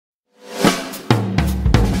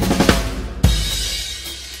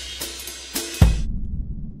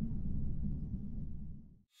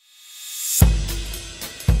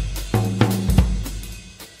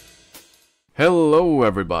Hello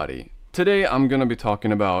everybody! Today I'm gonna be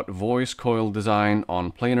talking about voice coil design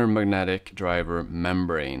on planar magnetic driver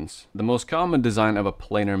membranes. The most common design of a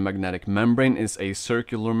planar magnetic membrane is a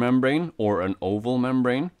circular membrane or an oval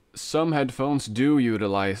membrane. Some headphones do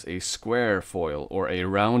utilize a square foil or a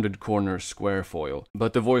rounded corner square foil,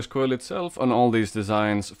 but the voice coil itself on all these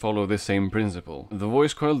designs follow the same principle. The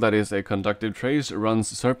voice coil, that is a conductive trace, runs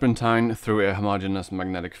serpentine through a homogeneous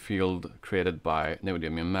magnetic field created by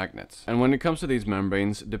neodymium magnets. And when it comes to these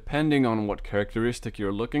membranes, depending on what characteristic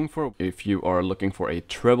you're looking for, if you are looking for a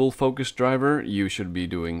treble focused driver, you should be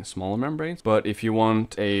doing smaller membranes. But if you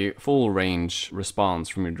want a full range response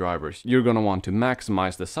from your drivers, you're gonna want to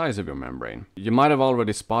maximize the size of your membrane. You might have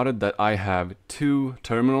already spotted that I have two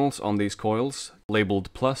terminals on these coils,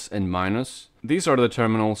 labeled plus and minus. These are the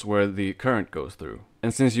terminals where the current goes through.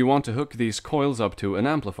 And since you want to hook these coils up to an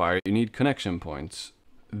amplifier, you need connection points.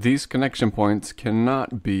 These connection points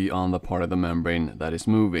cannot be on the part of the membrane that is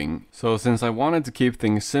moving. So since I wanted to keep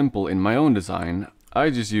things simple in my own design, I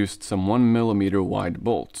just used some 1mm wide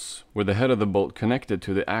bolts, where the head of the bolt connected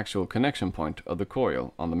to the actual connection point of the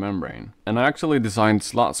coil on the membrane. And I actually designed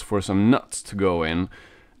slots for some nuts to go in,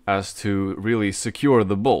 as to really secure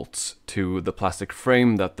the bolts to the plastic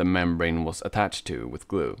frame that the membrane was attached to with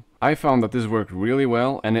glue. I found that this worked really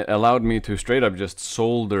well, and it allowed me to straight up just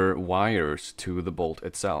solder wires to the bolt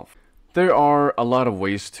itself. There are a lot of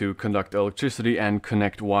ways to conduct electricity and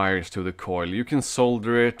connect wires to the coil. You can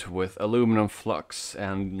solder it with aluminum flux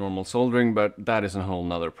and normal soldering, but that is a whole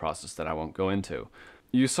nother process that I won't go into.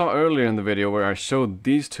 You saw earlier in the video where I showed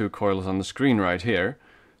these two coils on the screen right here.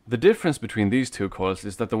 The difference between these two coils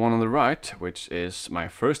is that the one on the right, which is my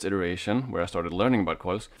first iteration where I started learning about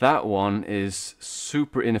coils, that one is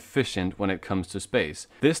super inefficient when it comes to space.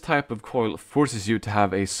 This type of coil forces you to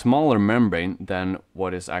have a smaller membrane than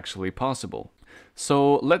what is actually possible.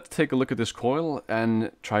 So let's take a look at this coil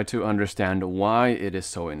and try to understand why it is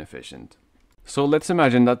so inefficient. So let's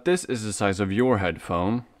imagine that this is the size of your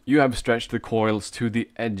headphone. You have stretched the coils to the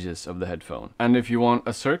edges of the headphone. And if you want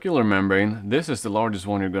a circular membrane, this is the largest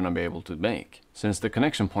one you're going to be able to make, since the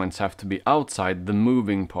connection points have to be outside the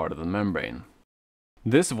moving part of the membrane.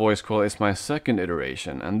 This voice coil is my second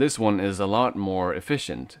iteration, and this one is a lot more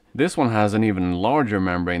efficient. This one has an even larger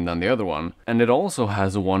membrane than the other one, and it also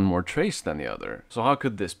has one more trace than the other. So how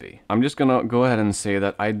could this be? I'm just gonna go ahead and say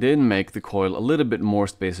that I did make the coil a little bit more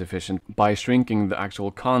space efficient by shrinking the actual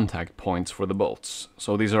contact points for the bolts.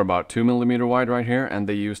 So these are about 2mm wide right here, and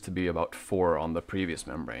they used to be about 4 on the previous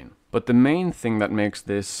membrane. But the main thing that makes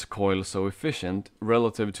this coil so efficient,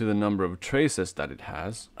 relative to the number of traces that it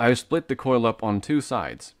has, I've split the coil up on two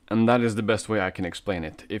sides. And that is the best way I can explain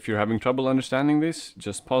it. If you're having trouble understanding this,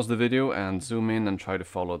 just pause the video and zoom in and try to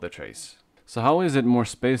follow the trace. So how is it more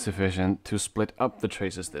space efficient to split up the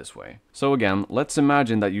traces this way? So again, let's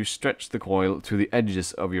imagine that you stretch the coil to the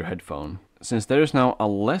edges of your headphone. Since there is now a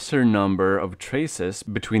lesser number of traces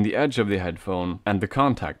between the edge of the headphone and the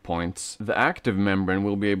contact points, the active membrane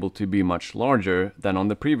will be able to be much larger than on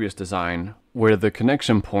the previous design, where the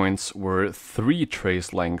connection points were 3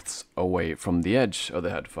 trace lengths away from the edge of the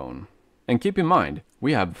headphone. And keep in mind,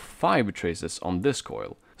 we have 5 traces on this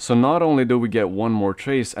coil. So not only do we get one more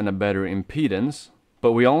trace and a better impedance,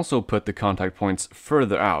 but we also put the contact points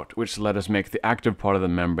further out, which let us make the active part of the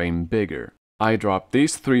membrane bigger. I dropped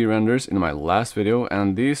these 3 renders in my last video,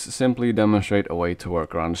 and these simply demonstrate a way to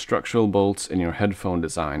work around structural bolts in your headphone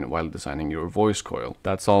design while designing your voice coil.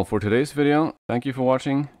 That's all for today's video. Thank you for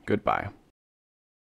watching. Goodbye.